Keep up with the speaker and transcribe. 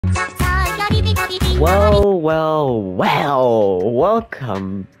Well,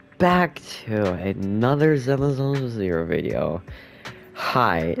 welcome back to another Zenless video.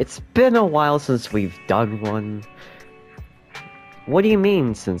 Hi, it's been a while since we've done one. What do you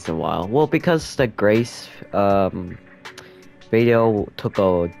mean since a while? Well, because the Grace, video took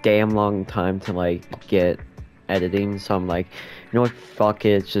a damn long time to, like, get editing, so I'm like, you know what, fuck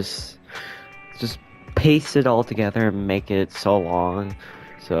it, just paste it all together and make it so long.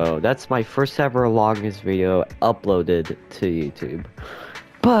 So that's my first ever longest video uploaded to YouTube.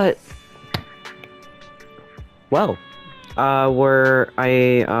 But well,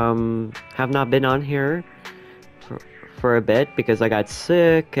 I have not been on here for a bit because I got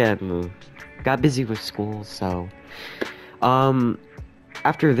sick and got busy with school. So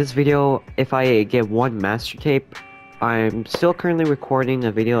after this video, if I get one master tape, I'm still currently recording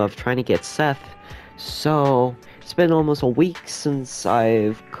a video of trying to get Seth. So it's been almost a week since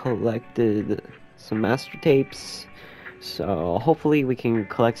I've collected some master tapes, so hopefully we can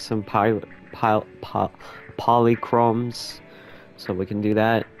collect some polychromes, so we can do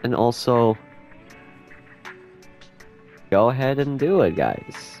that, and also go ahead and do it,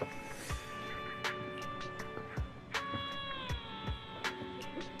 guys.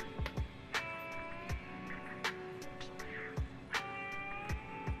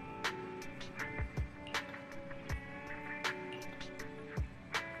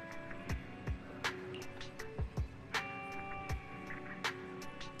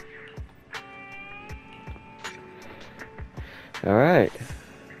 Alright.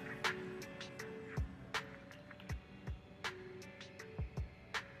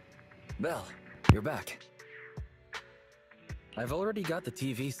 Belle, you're back. I've already got the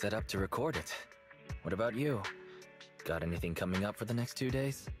TV set up to record it. What about you? Got anything coming up for the next 2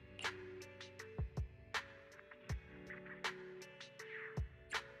 days?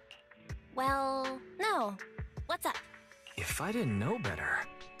 Well, no. What's up? If I didn't know better...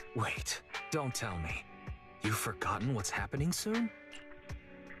 Wait, don't tell me. You've forgotten what's happening soon?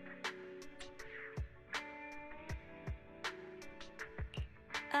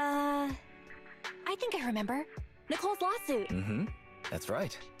 I think I remember. Nicole's lawsuit. Mm-hmm. That's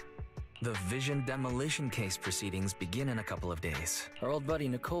right. The Vision demolition case proceedings begin in a couple of days. Our old buddy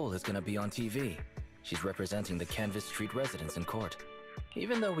Nicole is gonna be on TV. She's representing the Canvas Street residents in court.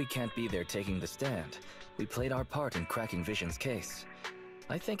 Even though we can't be there taking the stand, we played our part in cracking Vision's case.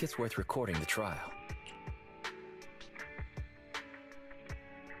 I think it's worth recording the trial.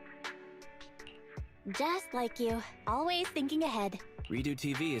 Just like you. Always thinking ahead. Redo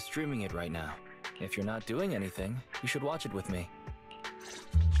TV is streaming it right now. If you're not doing anything, you should watch it with me.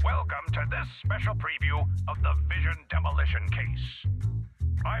 Welcome to this special preview of the Vision demolition case.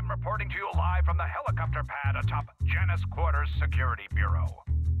 I'm reporting to you live from the helicopter pad atop Janus Quarters Security Bureau.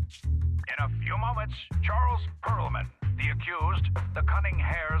 In a few moments, Charles Perlman, the accused, the cunning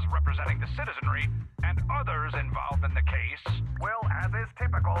hares representing the citizenry, and others involved in the case will, as is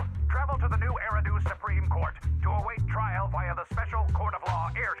typical, travel to the new Eridu Supreme Court to await trial via the Special Court of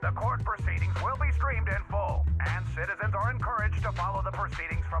Law air. The court proceedings will be streamed in full, and citizens are encouraged to follow the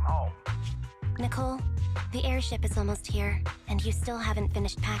proceedings from home. Nicole, the airship is almost here, and you still haven't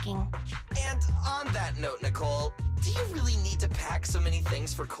finished packing. And on that note, Nicole, do you really need to pack so many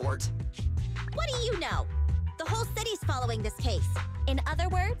things for court? What do you know? The whole city's following this case. In other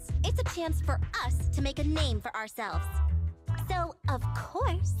words, it's a chance for us to make a name for ourselves. So, of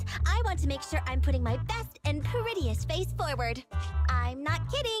course, I want to make sure I'm putting my best and prettiest face forward. I'm not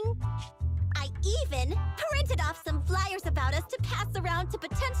kidding. I even printed off some flyers about us to pass around to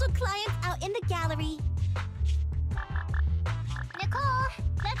potential clients out in the gallery. Nicole,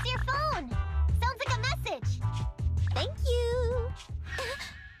 that's your phone. Sounds like a message. Thank you.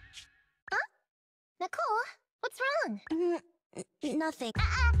 Huh? Nicole, what's wrong? Nothing.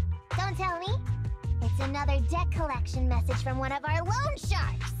 Don't tell me. It's another debt collection message from one of our loan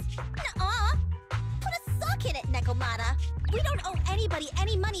sharks. Nuh-uh. Put a sock in it, Nekomata. We don't owe anybody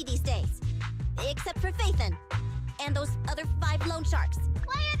any money these days. Except for Faithin. And those other 5 loan sharks.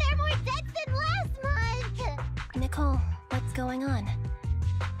 Why are there more debts than last month? Nicole, what's going on?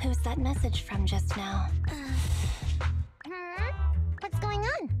 Who's that message from just now? What's going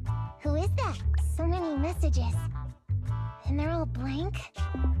on? Who is that? So many messages. And they're all blank?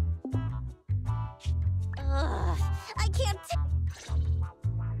 I can't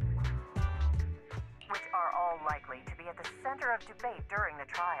which are all likely to be at the center of debate during the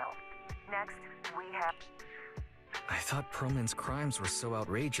trial. Next, we have... I thought Perlman's crimes were so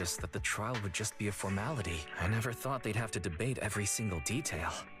outrageous that the trial would just be a formality. I never thought they'd have to debate every single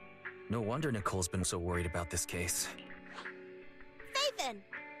detail. No wonder Nicole's been so worried about this case. Faithin!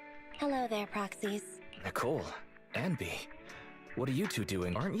 Hello there, proxies. Nicole, Anby, what are you two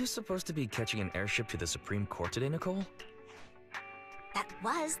doing? Aren't you supposed to be catching an airship to the Supreme Court today, Nicole? That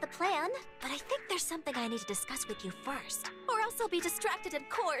was the plan, but I think there's something I need to discuss with you first, or else I'll be distracted in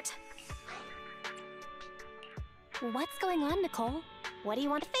court. What's going on, Nicole? What do you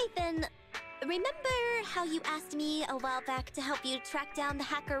want faith in? Remember how you asked me a while back to help you track down the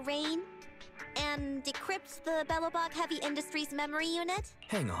hacker Rain? And decrypt the Belobog Heavy Industries memory unit?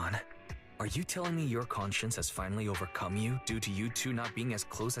 Hang on. Are you telling me your conscience has finally overcome you due to you two not being as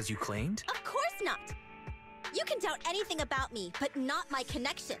close as you claimed? Of course not! You can doubt anything about me, but not my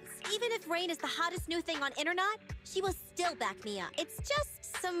connections. Even if Rain is the hottest new thing on internet, she will still back me up. It's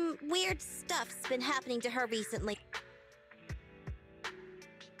just some weird stuff's been happening to her recently.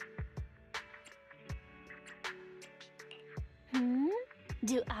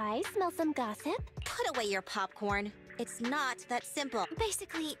 Do I smell some gossip? Put away your popcorn. It's not that simple.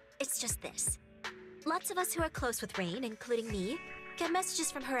 Basically, it's just this. Lots of us who are close with Rain, including me, get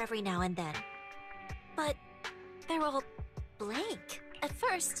messages from her every now and then. But they're all blank. At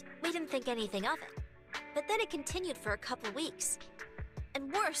first, we didn't think anything of it. But then it continued for a couple weeks.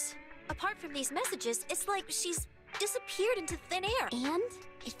 And worse, apart from these messages, it's like she's disappeared into thin air. And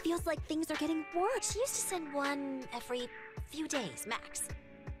it feels like things are getting worse. She used to send one every few days, max.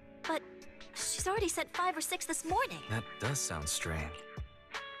 But she's already sent 5 or 6 this morning. That does sound strange.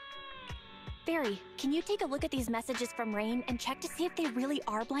 Barry, can you take a look at these messages from Rain and check to see if they really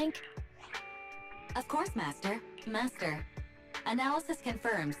are blank? Of course, Master. Master. Analysis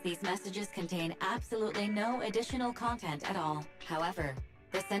confirms these messages contain absolutely no additional content at all. However,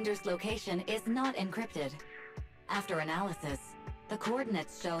 the sender's location is not encrypted. After analysis, the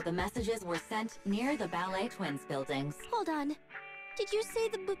coordinates show the messages were sent near the Ballet Twins buildings. Hold on. Did you say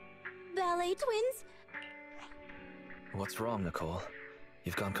the Ballet Twins? What's wrong, Nicole?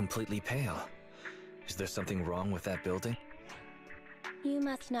 You've gone completely pale. Is there something wrong with that building? You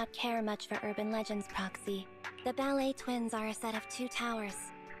must not care much for urban legends, Proxy. The Ballet Twins are a set of 2 towers,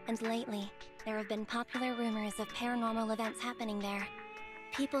 and lately, there have been popular rumors of paranormal events happening there.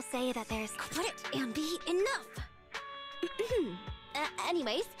 People say that there's— Quit it, Anby! Enough!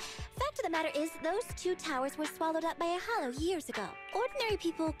 Anyways, fact of the matter is, those 2 towers were swallowed up by a hollow years ago. Ordinary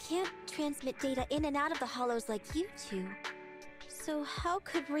people can't transmit data in and out of the hollows like you two. So how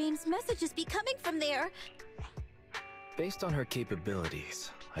could Rain's messages be coming from there? Based on her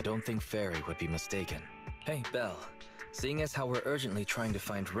capabilities, I don't think Fairy would be mistaken. Hey, Belle. Seeing as how we're urgently trying to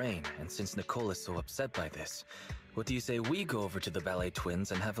find Rain, and since Nicole is so upset by this, what do you say we go over to the Ballet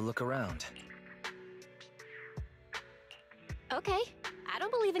Twins and have a look around? Okay, I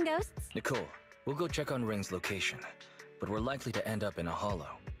don't believe in ghosts. Nicole, we'll go check on Rain's location, but we're likely to end up in a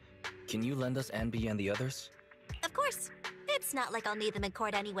hollow. Can you lend us Anby and the others? Of course. It's not like I'll need them in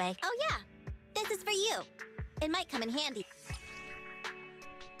court anyway. Oh yeah, this is for you. It might come in handy.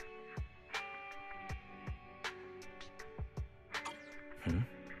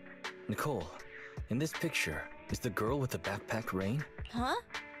 Nicole, in this picture, is the girl with the backpack Rain? Huh?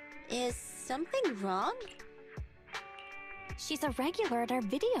 Is something wrong? She's a regular at our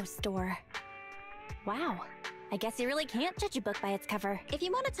video store. Wow, I guess you really can't judge a book by its cover. If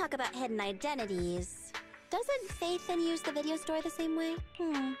you want to talk about hidden identities, doesn't Faithin use the video store the same way?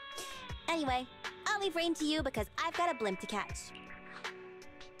 Anyway, I'll leave Rain to you because I've got a blimp to catch.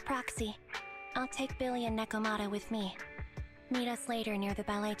 Proxy. I'll take Billy and Nekomata with me. Meet us later near the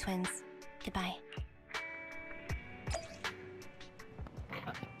Ballet Twins. Goodbye.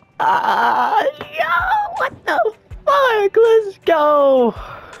 Yo, what the fuck? Let's go.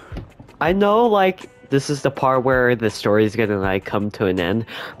 I know, like, this is the part where the story's gonna, like, come to an end,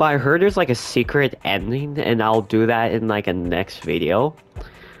 but I heard there's, like, a secret ending, and I'll do that in, like, a next video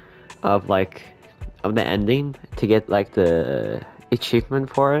of, like, of the ending to get, like, the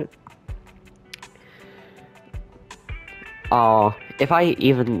achievement for it. If I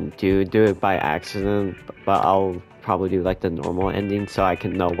even do it by accident, but I'll probably do like the normal ending so I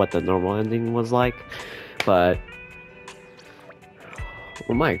can know what the normal ending was like. But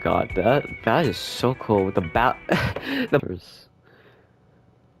oh my god, that is so cool with the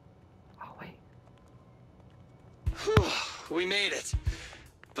oh wait. We made it.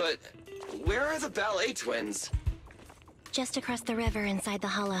 But where are the Ballet Twins? Just across the river inside the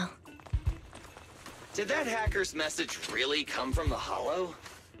hollow. Did that hacker's message really come from the hollow?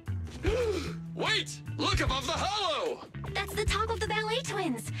 Wait! Look above the hollow! That's the top of the Ballet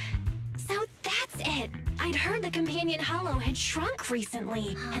Twins! So that's it! I'd heard the companion hollow had shrunk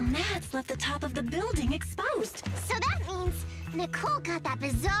recently, and that's left the top of the building exposed. So that means Nicole got that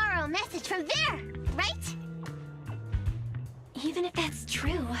bizarro message from there, right? Even if that's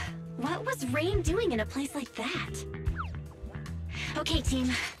true, What was Rain doing in a place like that? Okay, team.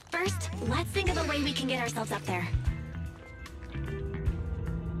 First, let's think of a way we can get ourselves up there.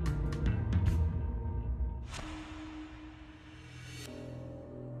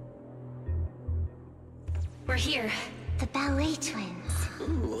 We're here. The ballet twins.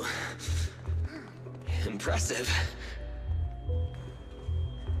 Ooh. Impressive.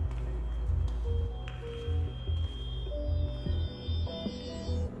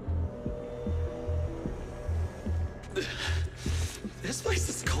 This place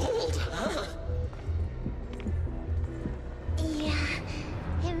is cold, huh? Yeah,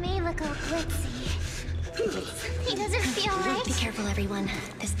 it may look all glitzy. It doesn't feel right. Be careful, everyone.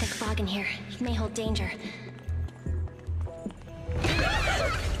 This thick fog in here may hold danger.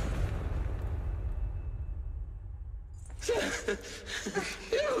 Ew,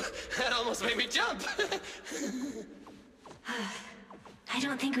 that almost made me jump. I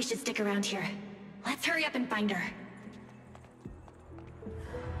don't think we should stick around here. Let's hurry up and find her.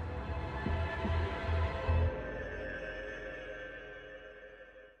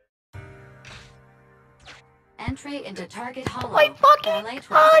 Entry into Target Hollow. My fucking Ballet Twins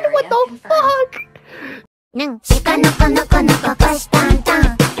god, area what the confirmed. fuck?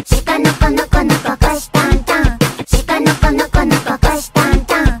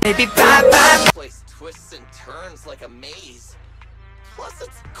 This place twists and turns like a maze. Plus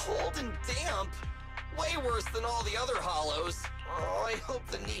it's cold and damp. Way worse than all the other hollows. Oh, I hope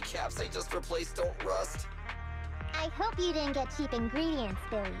the kneecaps I just replaced don't rust. I hope you didn't get cheap ingredients,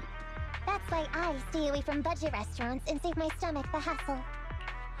 Billy. That's why I stay away from budget restaurants and save my stomach the hassle.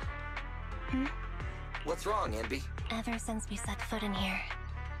 What's wrong, Envy? Ever since we set foot in here,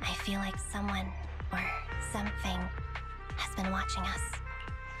 I feel like someone or something has been watching us.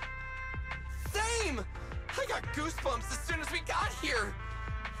 Same! I got goosebumps as soon as we got here.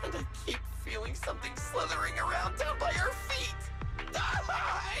 And I keep feeling something slithering around down by our feet.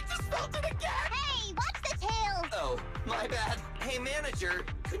 Ah, I just felt it again! Hey, watch the tail! Oh, my bad. Hey, manager,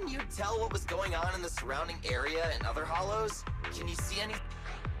 couldn't you tell what was going on in the surrounding area and other hollows? Can you see any?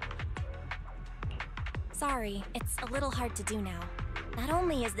 Sorry, it's a little hard to do now. Not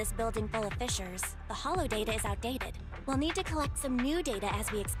only is this building full of fissures, the hollow data is outdated. We'll need to collect some new data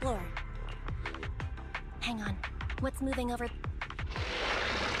as we explore. Hang on. What's moving over?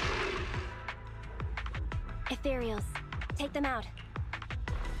 Ethereals. Take them out.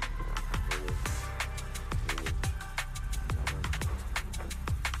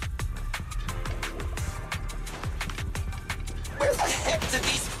 Where the heck did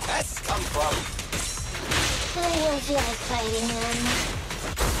these pests come from? I don't feel like fighting them.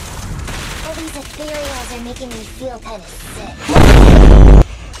 All these ethereals are making me feel kind of sick.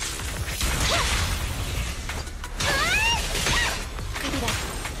 Copy that.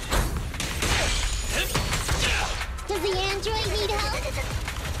 Does the android need help?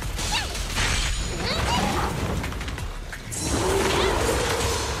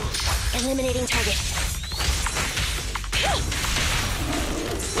 Eliminating target.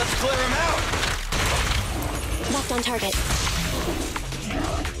 Let's clear him out! Left on target.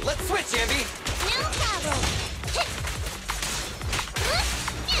 Let's switch, Ambi! No problem.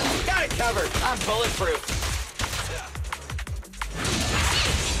 Got it covered! I'm bulletproof!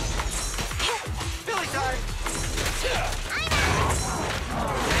 Billy time!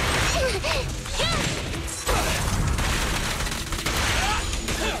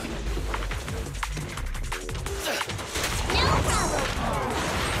 No problem.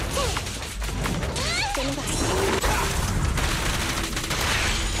 Standing by.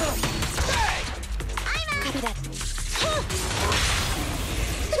 Copy that.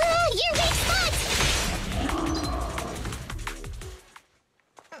 You're big spot!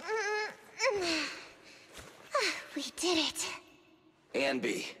 We did it.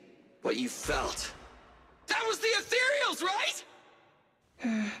 Anby, what you felt. That was the ethereals, right?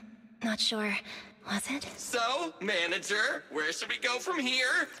 Not sure. Was it? So, manager, where should we go from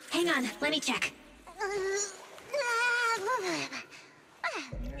here? Hang on, let me check.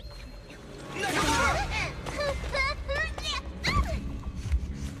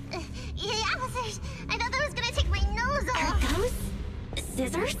 Yeah, officers, I thought that was gonna take my nose Are off. those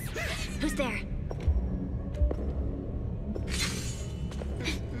scissors? Who's there?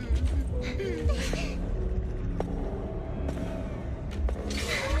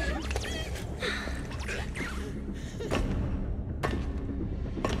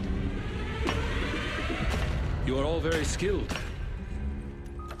 You are all very skilled.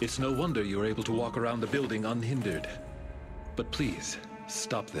 It's no wonder you are able to walk around the building unhindered. But please,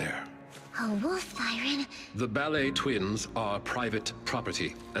 stop there. A wolf siren. The ballet twins are private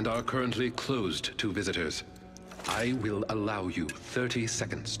property and are currently closed to visitors. I will allow you 30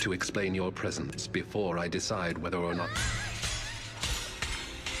 seconds to explain your presence before I decide whether or not...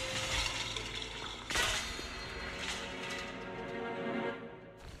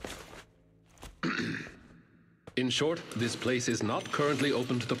 In short, this place is not currently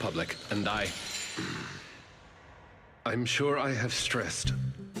open to the public, and I'm sure I have stressed.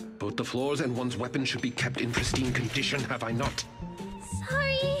 Both the floors and one's weapon should be kept in pristine condition, have I not?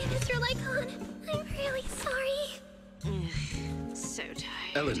 Sorry, Mr. Lycon. I'm really sorry. So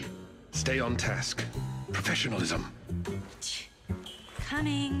tired. Ellen, stay on task. Professionalism.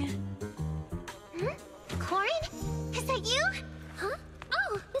 Coming. Corin? Is that you? Huh?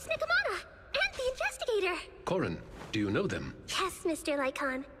 Oh, Miss Nakamata! And the investigator! Corin, do you know them? Yes, Mr.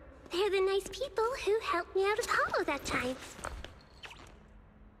 Lycon. They're the nice people who helped me out of Hollow that time.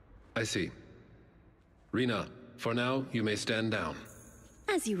 I see. Rena, for now, you may stand down.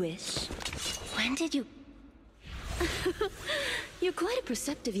 As you wish. When did you... You're quite a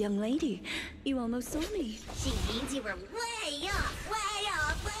perceptive young lady. You almost saw me. She means you were way off, way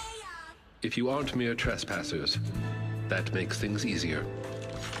off, way off! If you aren't mere trespassers, that makes things easier.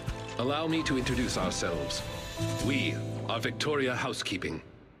 Allow me to introduce ourselves. We are Victoria Housekeeping.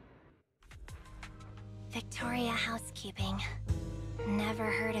 Victoria Housekeeping. Never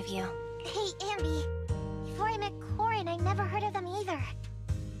heard of you. Hey, Ambi. Before I met Corin, I never heard of them either.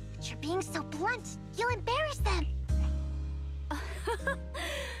 But you're being so blunt. You'll embarrass them.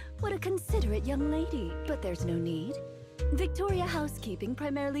 What a considerate young lady, but there's no need. Victoria Housekeeping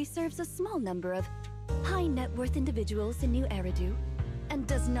primarily serves a small number of high net worth individuals in New Eridu, and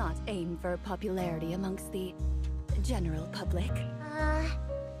does not aim for popularity amongst the general public. I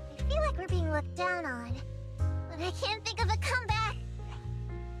feel like we're being looked down on, but I can't think of a comeback.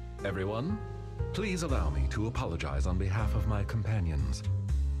 Everyone, please allow me to apologize on behalf of my companions.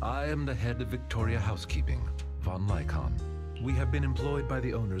 I am the head of Victoria Housekeeping, Von Lycon. We have been employed by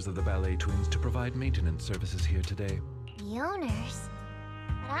the owners of the Ballet Twins to provide maintenance services here today. The owners?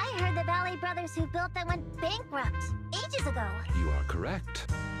 But I heard the Ballet brothers who built them went bankrupt ages ago. You are correct.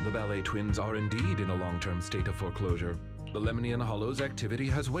 The Ballet Twins are indeed in a long-term state of foreclosure. The Lemnian Hollow's activity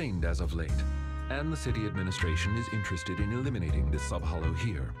has waned as of late, and the city administration is interested in eliminating this sub-hollow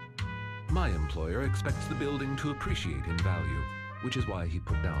here. My employer expects the building to appreciate in value, which is why he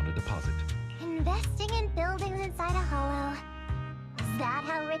put down a deposit. Investing in buildings inside a hollow. Is that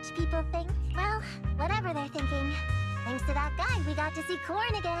how rich people think? Well, whatever they're thinking. Thanks to that guy, we got to see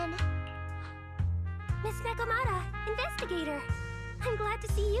Corin again. Miss Nakamata, investigator. I'm glad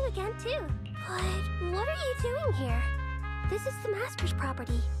to see you again, too. But what are you doing here? This is the Master's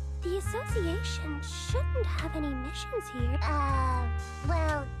property. The association shouldn't have any missions here.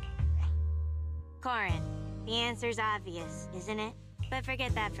 Well... Corin, the answer's obvious, isn't it? But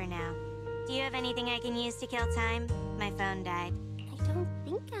forget that for now. Do you have anything I can use to kill time? My phone died. I don't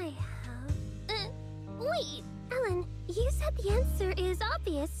think I have. Wait, Ellen, you said the answer is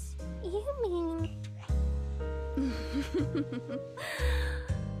obvious. You mean...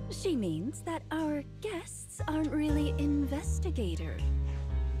 She means that our guests aren't really investigators.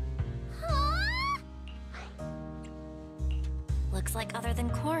 Huh? Looks like other than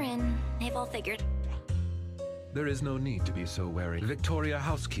Corin, they've all figured. There is no need to be so wary. Victoria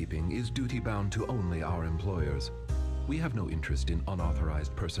Housekeeping is duty-bound to only our employers. We have no interest in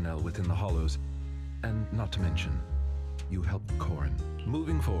unauthorized personnel within the Hollows. And not to mention, you helped Corin.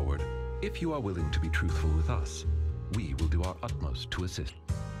 Moving forward, if you are willing to be truthful with us, we will do our utmost to assist.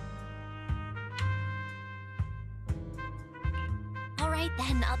 All right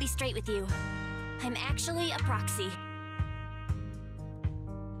then, I'll be straight with you. I'm actually a proxy.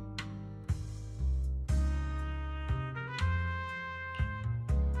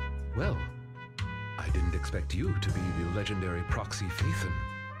 Well, I didn't expect you to be the legendary proxy Phaethon.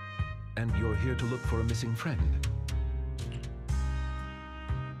 And you're here to look for a missing friend.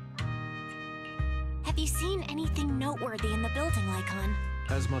 Have you seen anything noteworthy in the building, Lycon?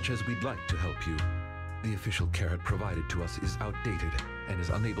 As much as we'd like to help you, the official carrot provided to us is outdated and is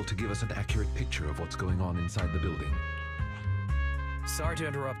unable to give us an accurate picture of what's going on inside the building. Sorry to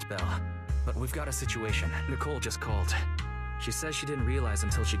interrupt, Belle, but we've got a situation. Nicole just called. She says she didn't realize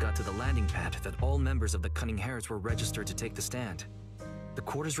until she got to the landing pad that all members of the Cunning Hares were registered to take the stand. The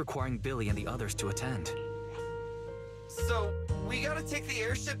court is requiring Billy and the others to attend. So, we gotta take the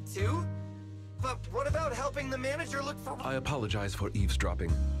airship too? But what about helping the manager look for... I apologize for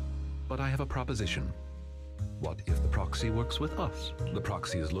eavesdropping, but I have a proposition. What if the proxy works with us? The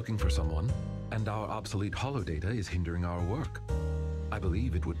proxy is looking for someone, and our obsolete hollow data is hindering our work. I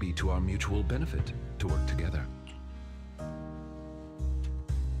believe it would be to our mutual benefit to work together.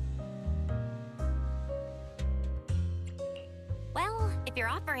 Well, if you're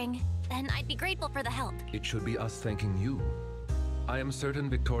offering, then I'd be grateful for the help. It should be us thanking you. I am certain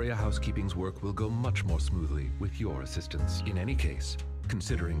Victoria Housekeeping's work will go much more smoothly with your assistance. In any case,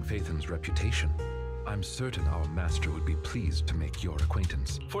 considering Phaethon's reputation, I'm certain our master would be pleased to make your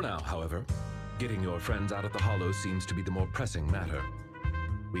acquaintance. For now, however, getting your friends out of the Hollow seems to be the more pressing matter.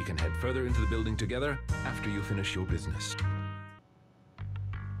 We can head further into the building together after you finish your business.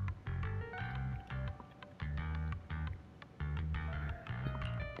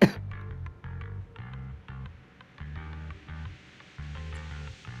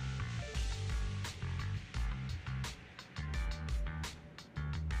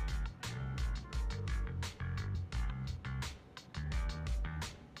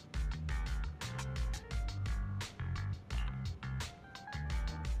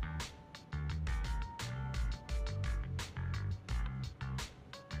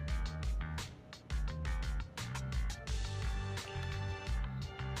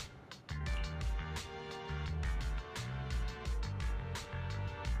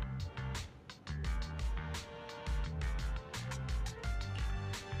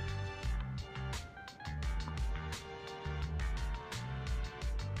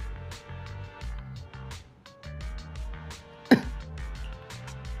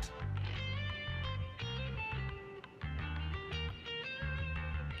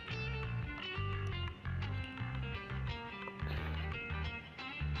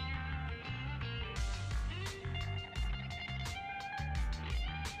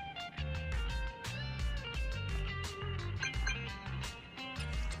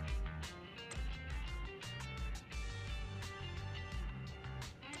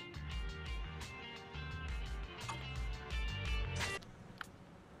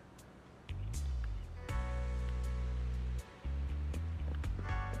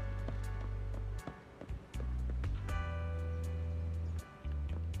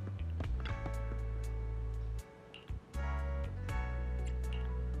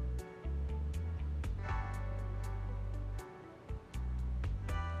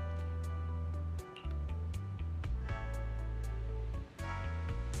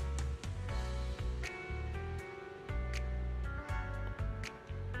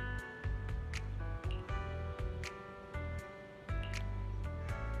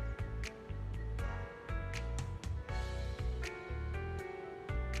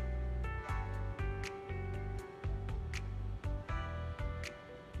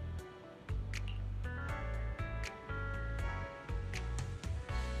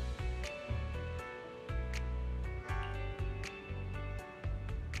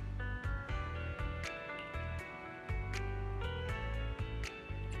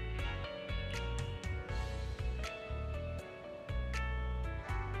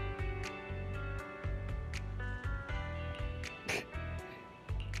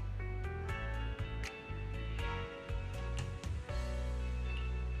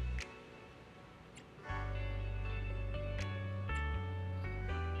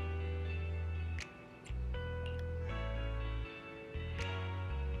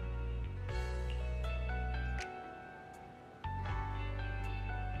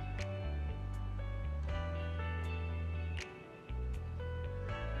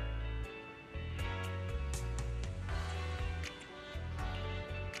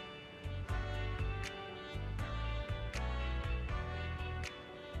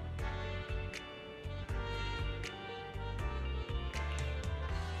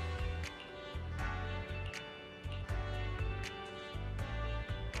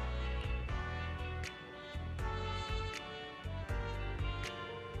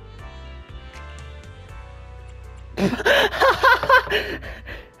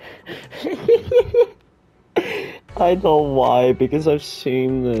 I know why, because I've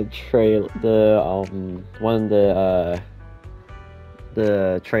seen the one of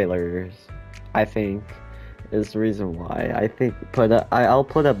the trailers, I think, is the reason why. I think I'll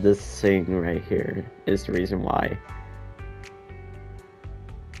put up this thing right here is the reason why.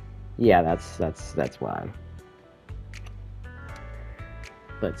 Yeah, that's why.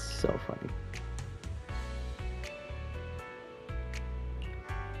 That's so funny.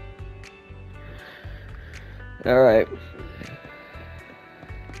 Alright.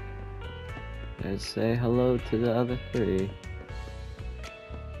 Let's say hello to the other three.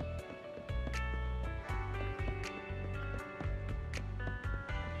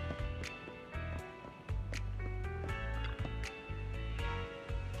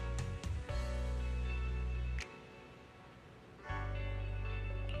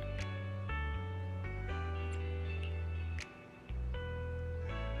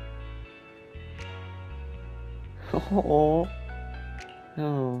 Oh.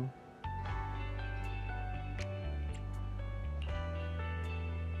 No.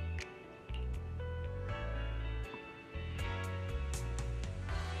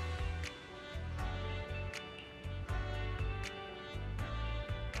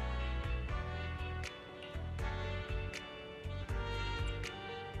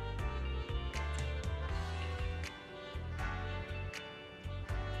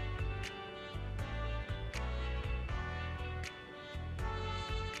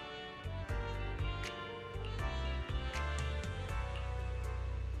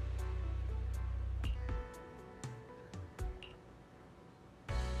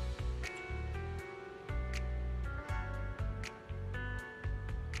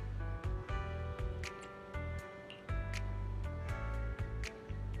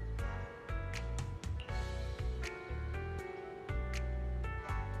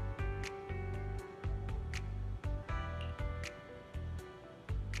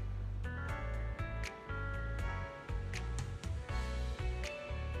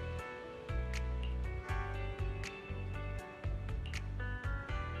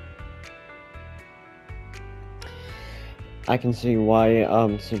 I can see why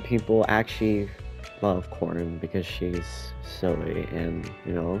some people actually love Corin, because she's silly, and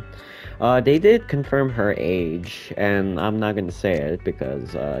you know, they did confirm her age, and I'm not gonna say it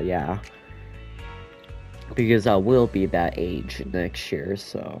because yeah, because I will be that age next year,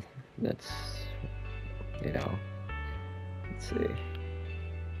 so that's, you know, let's see.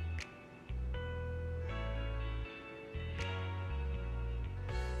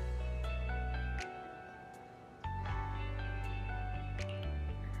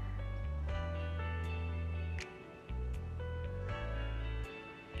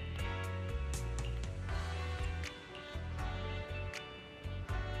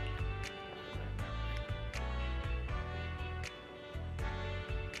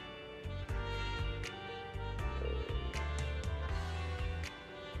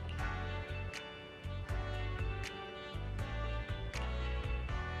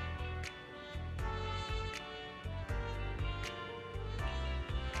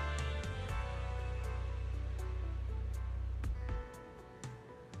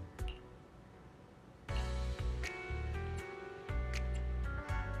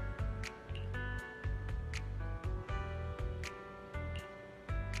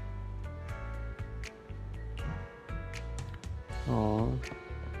 Aww.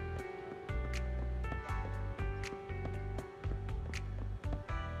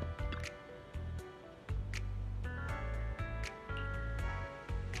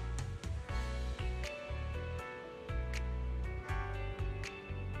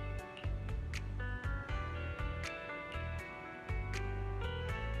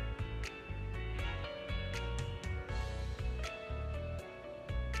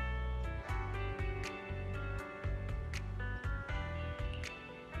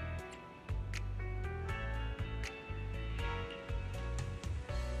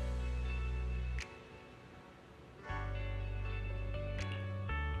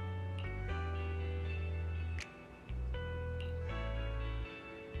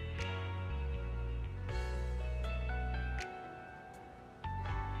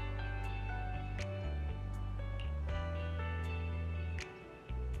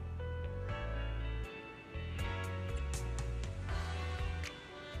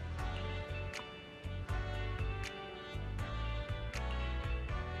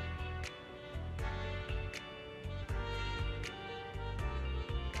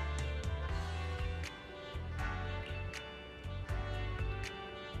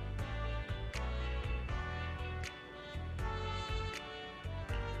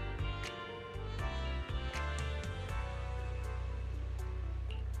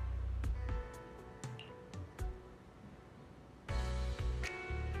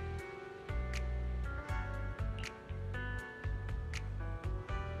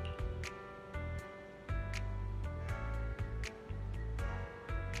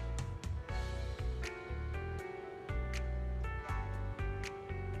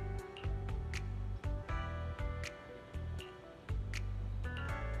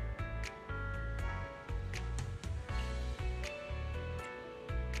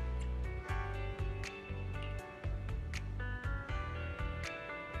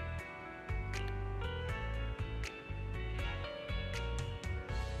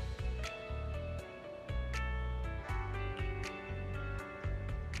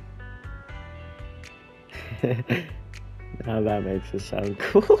 Now that makes it sound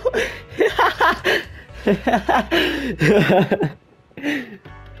cool.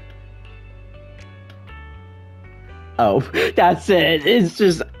 Oh, that's it. It's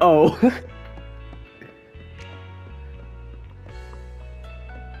just oh.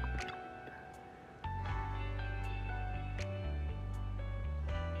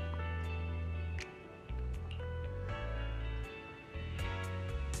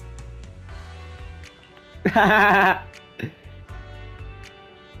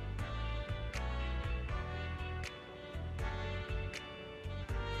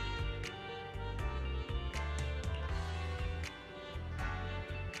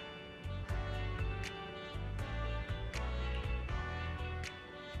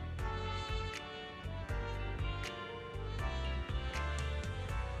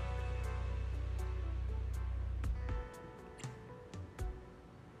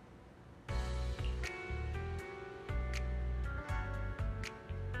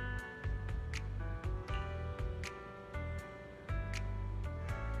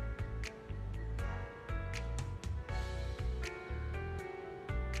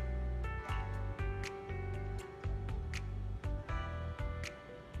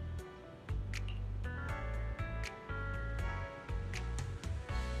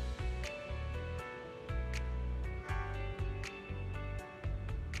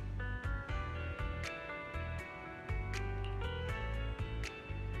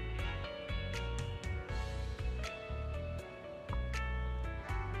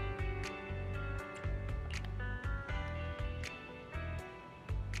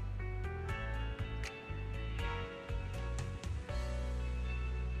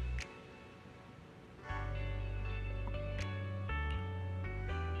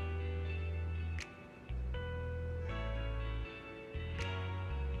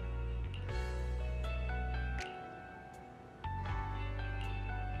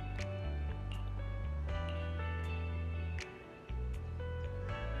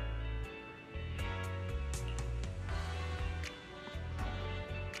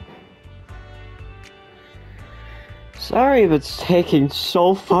 Sorry if it's taking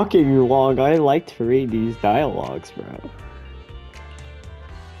so fucking long. I like to read these dialogues, bro.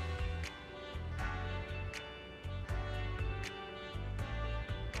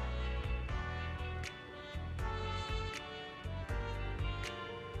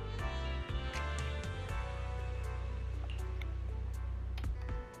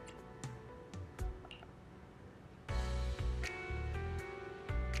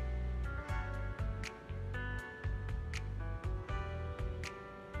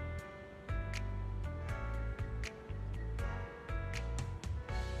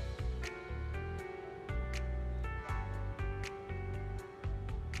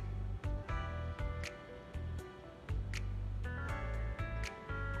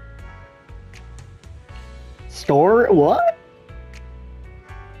 Store? What?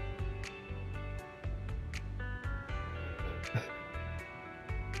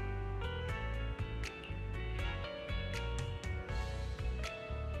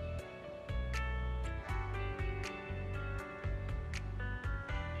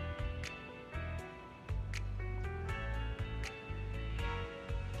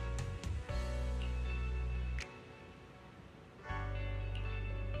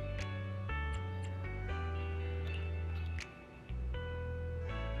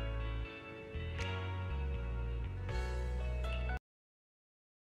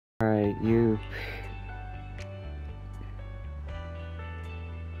 Alright, you...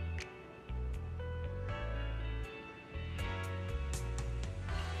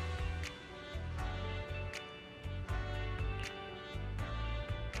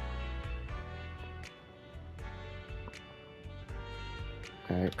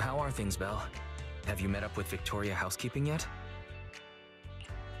 Alright. How are things, Belle? Have you met up with Victoria Housekeeping yet?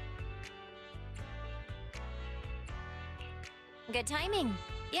 Good timing.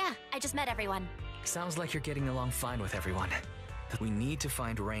 Yeah, I just met everyone. Sounds like you're getting along fine with everyone. We need to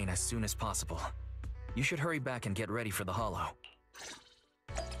find Rain as soon as possible. You should hurry back and get ready for the Hollow.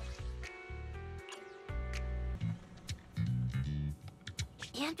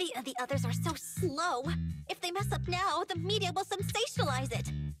 And the others are so slow. If they mess up now, the media will sensationalize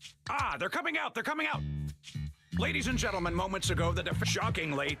it. Ah, they're coming out! They're coming out! Ladies and gentlemen, moments ago,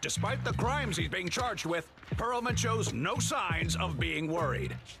 shockingly, despite the crimes he's being charged with, Perlman shows no signs of being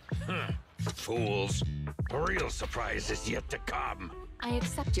worried. Fools. The real surprise is yet to come. I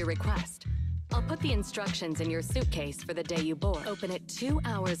accept your request. I'll put the instructions in your suitcase for the day you board. Open it 2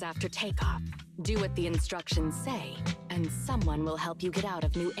 hours after takeoff. Do what the instructions say, and someone will help you get out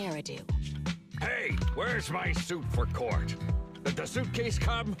of New Eridu. Hey, where's my suit for court? Did the suitcase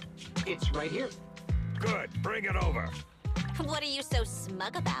come? It's right here. Good, bring it over. What are you so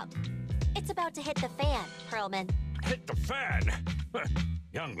smug about? It's about to hit the fan, Perlman. hit the fan.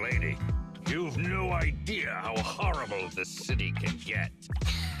 Young lady, you've no idea how horrible this city can get.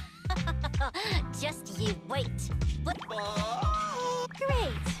 Just you wait.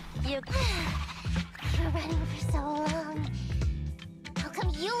 Great. You're running for so long. How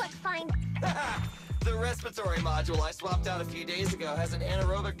come you look fine? The respiratory module I swapped out a few days ago has an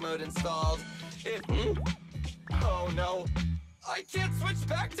anaerobic mode installed. Oh no. I can't switch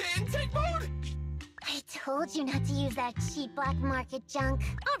back to intake mode! I told you not to use that cheap black market junk.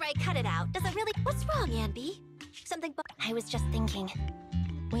 All right, cut it out. Does it really... What's wrong, Anby? Something... I was just thinking.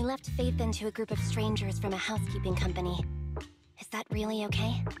 We left Faith into a group of strangers from a housekeeping company. Is that really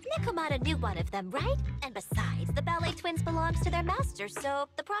okay? Nekomata knew one of them, right? And besides, the ballet twins belongs to their master, so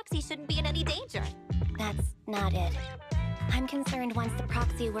the proxy shouldn't be in any danger. That's not it. I'm concerned once the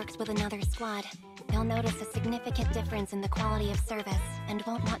proxy works with another squad, they'll notice a significant difference in the quality of service and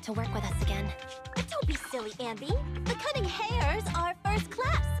won't want to work with us again. Don't be silly, Anby. The cutting hairs are first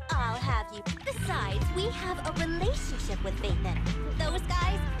class, I'll have you. Besides, we have a relationship with Faithen. Those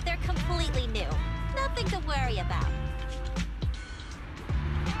guys, they're completely new. Nothing to worry about.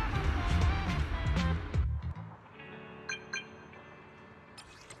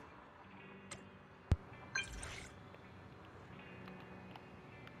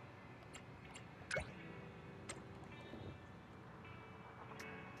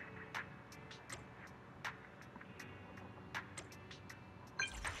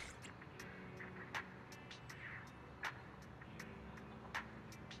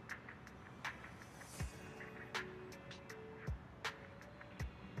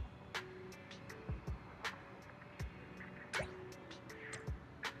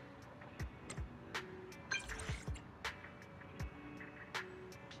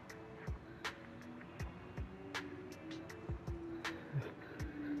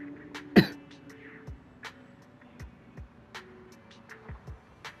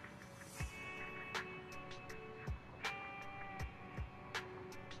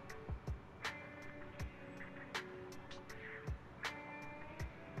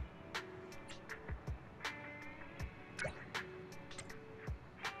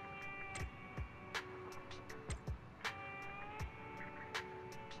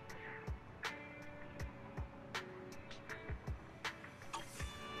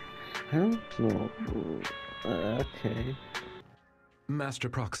 I don't know. Okay. Master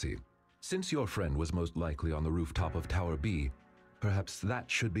Proxy, since your friend was most likely on the rooftop of Tower B, perhaps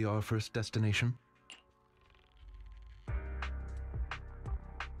that should be our first destination?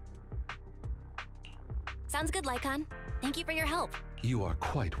 Sounds good, Lycon. Thank you for your help. You are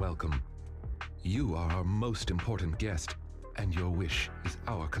quite welcome. You are our most important guest, and your wish is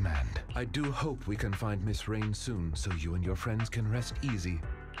our command. I do hope we can find Miss Rain soon, so you and your friends can rest easy.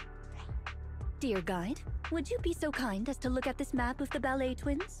 Dear guide, would you be so kind as to look at this map of the ballet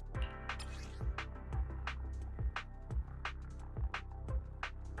twins?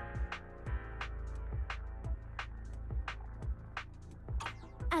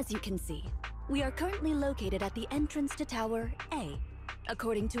 As you can see, we are currently located at the entrance to Tower A.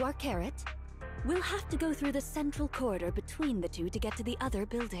 According to our carrot, we'll have to go through the central corridor between the two to get to the other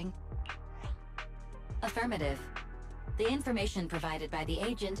building. Affirmative. The information provided by the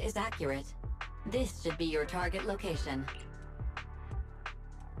agent is accurate. This should be your target location.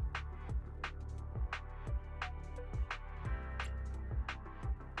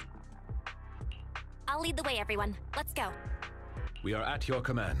 I'll lead the way, everyone. Let's go. We are at your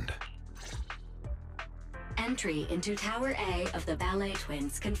command. Entry into Tower A of the ballet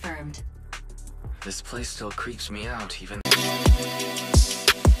twins confirmed. This place still creeps me out, even...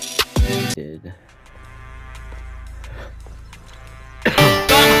 Did.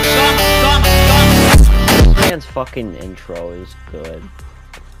 Man's fucking intro is good.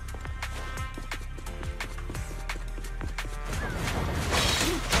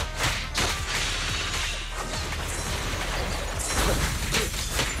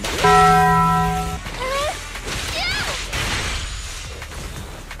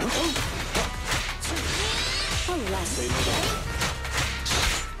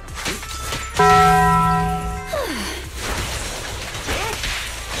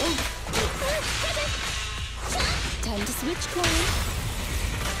 Time to switch coin.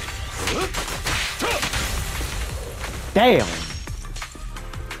 Damn!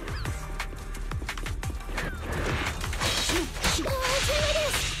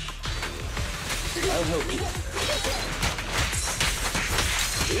 I'll help you.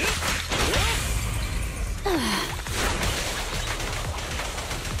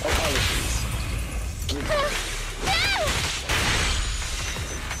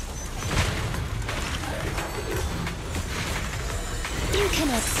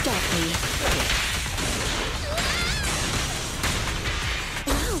 cannot stop me.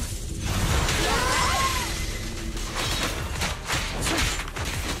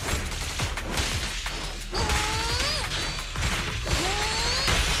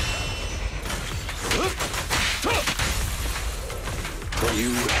 For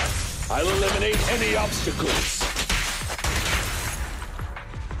you, I'll eliminate any obstacles.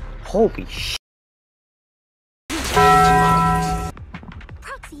 Holy shit.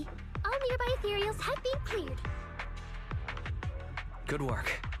 Proxy, all nearby ethereals have been cleared. Good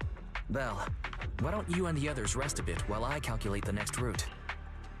work. Belle, why don't you and the others rest a bit while I calculate the next route?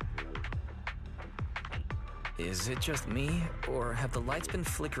 Is it just me, or have the lights been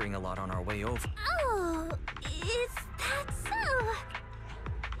flickering a lot on our way over? Oh, is that so?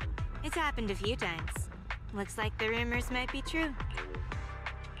 It's happened a few times. Looks like the rumors might be true.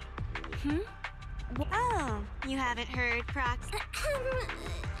 Oh, you haven't heard, Prox?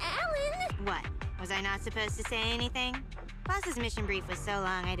 Alan? What? Was I not supposed to say anything? Boss's mission brief was so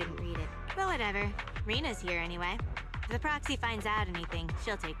long I didn't read it. But whatever. Rena's here anyway. If the proxy finds out anything,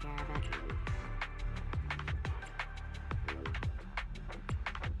 she'll take care of it.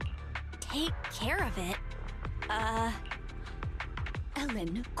 Take care of it?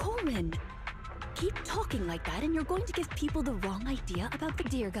 Ellen, Corin. Keep talking like that and you're going to give people the wrong idea about the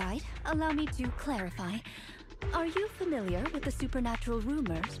dear guide. Allow me to clarify. Are you familiar with the supernatural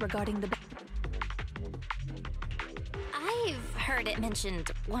rumors regarding the... I've heard it mentioned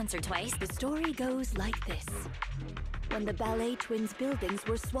once or twice. The story goes like this. When the Ballet Twins buildings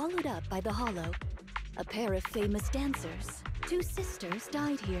were swallowed up by the Hollow, a pair of famous dancers, 2 sisters,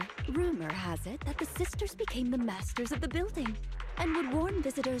 died here. Rumor has it that the sisters became the masters of the building and would warn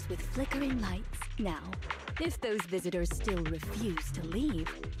visitors with flickering lights. Now, if those visitors still refuse to leave,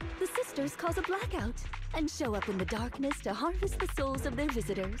 the sisters cause a blackout and show up in the darkness to harvest the souls of their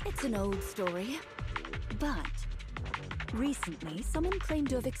visitors. It's an old story, but recently someone claimed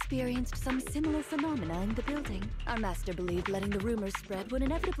to have experienced some similar phenomena in the building. Our master believed letting the rumors spread would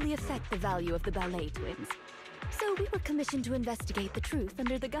inevitably affect the value of the Ballet Twins. So we were commissioned to investigate the truth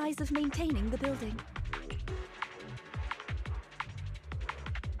under the guise of maintaining the building.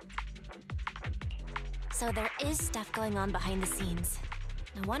 So there is stuff going on behind the scenes.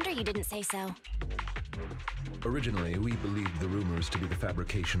 No wonder you didn't say so. Originally, we believed the rumors to be the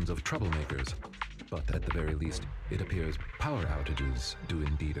fabrications of troublemakers. But at the very least, it appears power outages do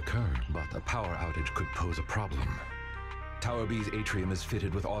indeed occur. But a power outage could pose a problem. Tower B's atrium is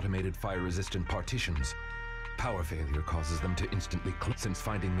fitted with automated fire-resistant partitions. Power failure causes them to instantly close. Since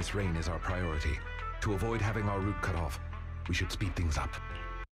finding Miss Rain is our priority, to avoid having our route cut off, we should speed things up.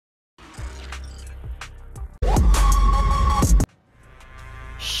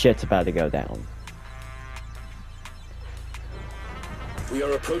 Shit's about to go down. We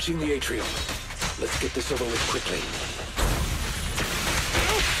are approaching the atrium. Let's get this over with quickly.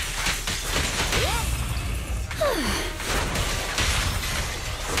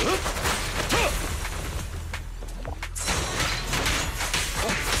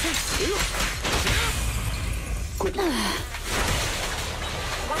 Quickly.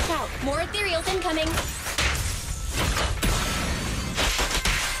 Watch out! More ethereals incoming!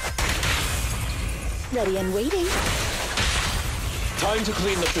 Ready and waiting. Time to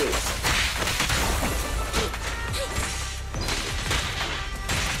clean the filth.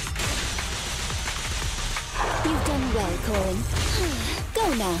 You've done well, Corin.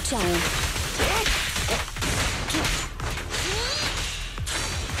 Go now, child.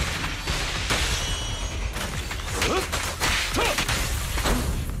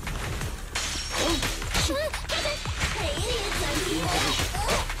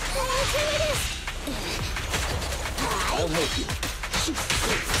 I'll help you.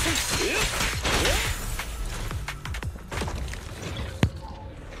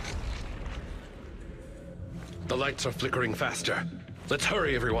 The lights are flickering faster. Let's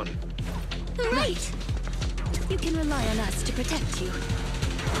hurry, everyone. Right. You can rely on us to protect you.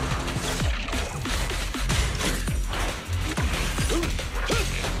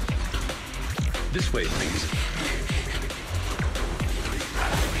 This way, please.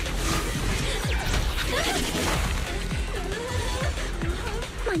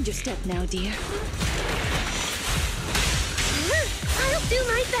 Mind your step now, dear. I'll do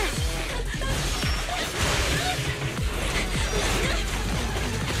my best!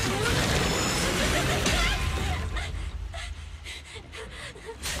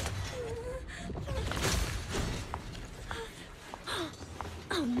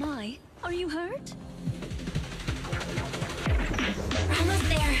 Oh my, are you hurt? We're almost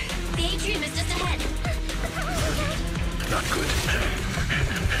there. The atrium is just ahead. Not good.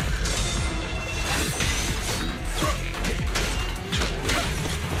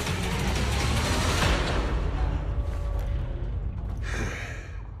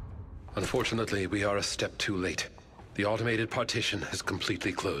 Unfortunately, we are a step too late. The automated partition has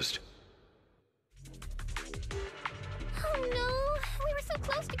completely closed. Oh no! We were so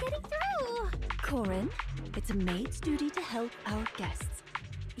close to getting through! Corin, it's a maid's duty to help our guests.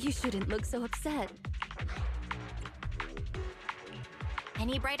 You shouldn't look so upset.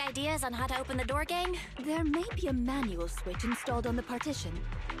 Any bright ideas on how to open the door, gang? There may be a manual switch installed on the partition.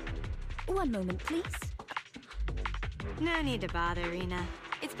 One moment, please. No need to bother, Rena.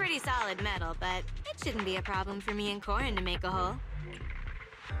 It's pretty solid metal, but it shouldn't be a problem for me and Corin to make a hole.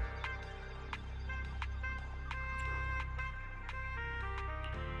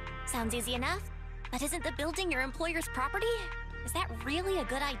 Sounds easy enough. But isn't the building your employer's property? Is that really a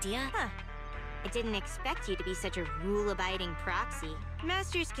good idea? Huh. I didn't expect you to be such a rule-abiding proxy.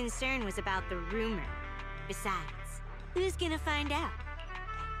 Master's concern was about the rumor. Besides, who's gonna find out?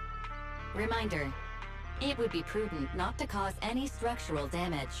 Reminder. It would be prudent not to cause any structural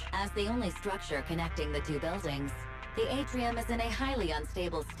damage, as the only structure connecting the two buildings. The atrium is in a highly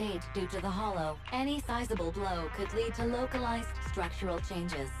unstable state due to the hollow. Any sizable blow could lead to localized structural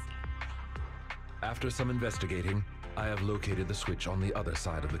changes. After some investigating, I have located the switch on the other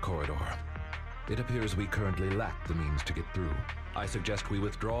side of the corridor. It appears we currently lack the means to get through. I suggest we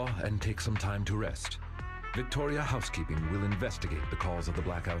withdraw and take some time to rest. Victoria Housekeeping will investigate the cause of the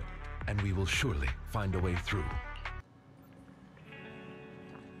blackout, and we will surely find a way through.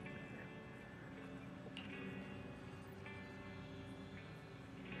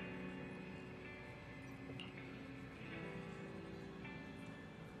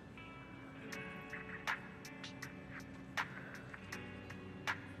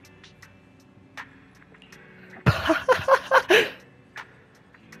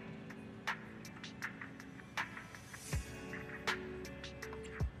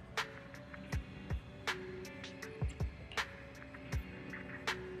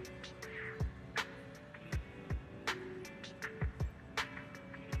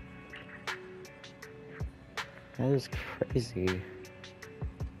 That is crazy.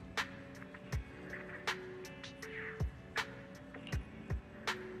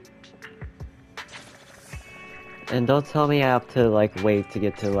 And don't tell me I have to like wait to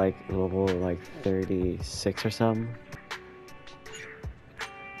get to like level like 36 or something.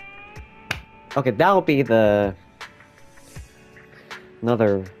 Okay, that'll be the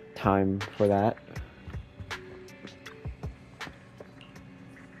another time for that.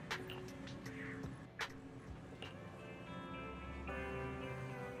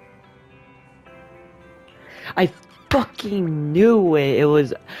 I fucking knew it. It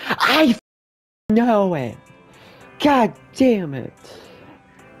was. I know it. God damn it.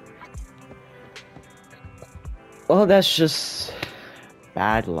 Well, that's just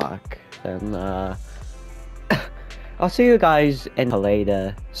bad luck. Then, I'll see you guys in the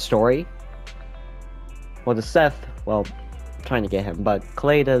later story. Well, the Seth, well, I'm trying to get him, but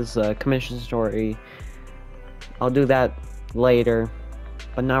Kaleda's commission story. I'll do that later,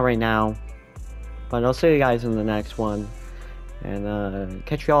 but not right now. But I'll see you guys in the next one, and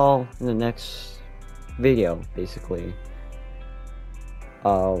catch y'all in the next video, basically,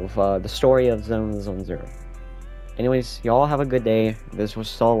 of the story of Zone 0. Anyways, y'all have a good day. This was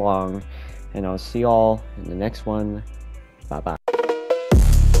so long, and I'll see y'all in the next one. Bye bye.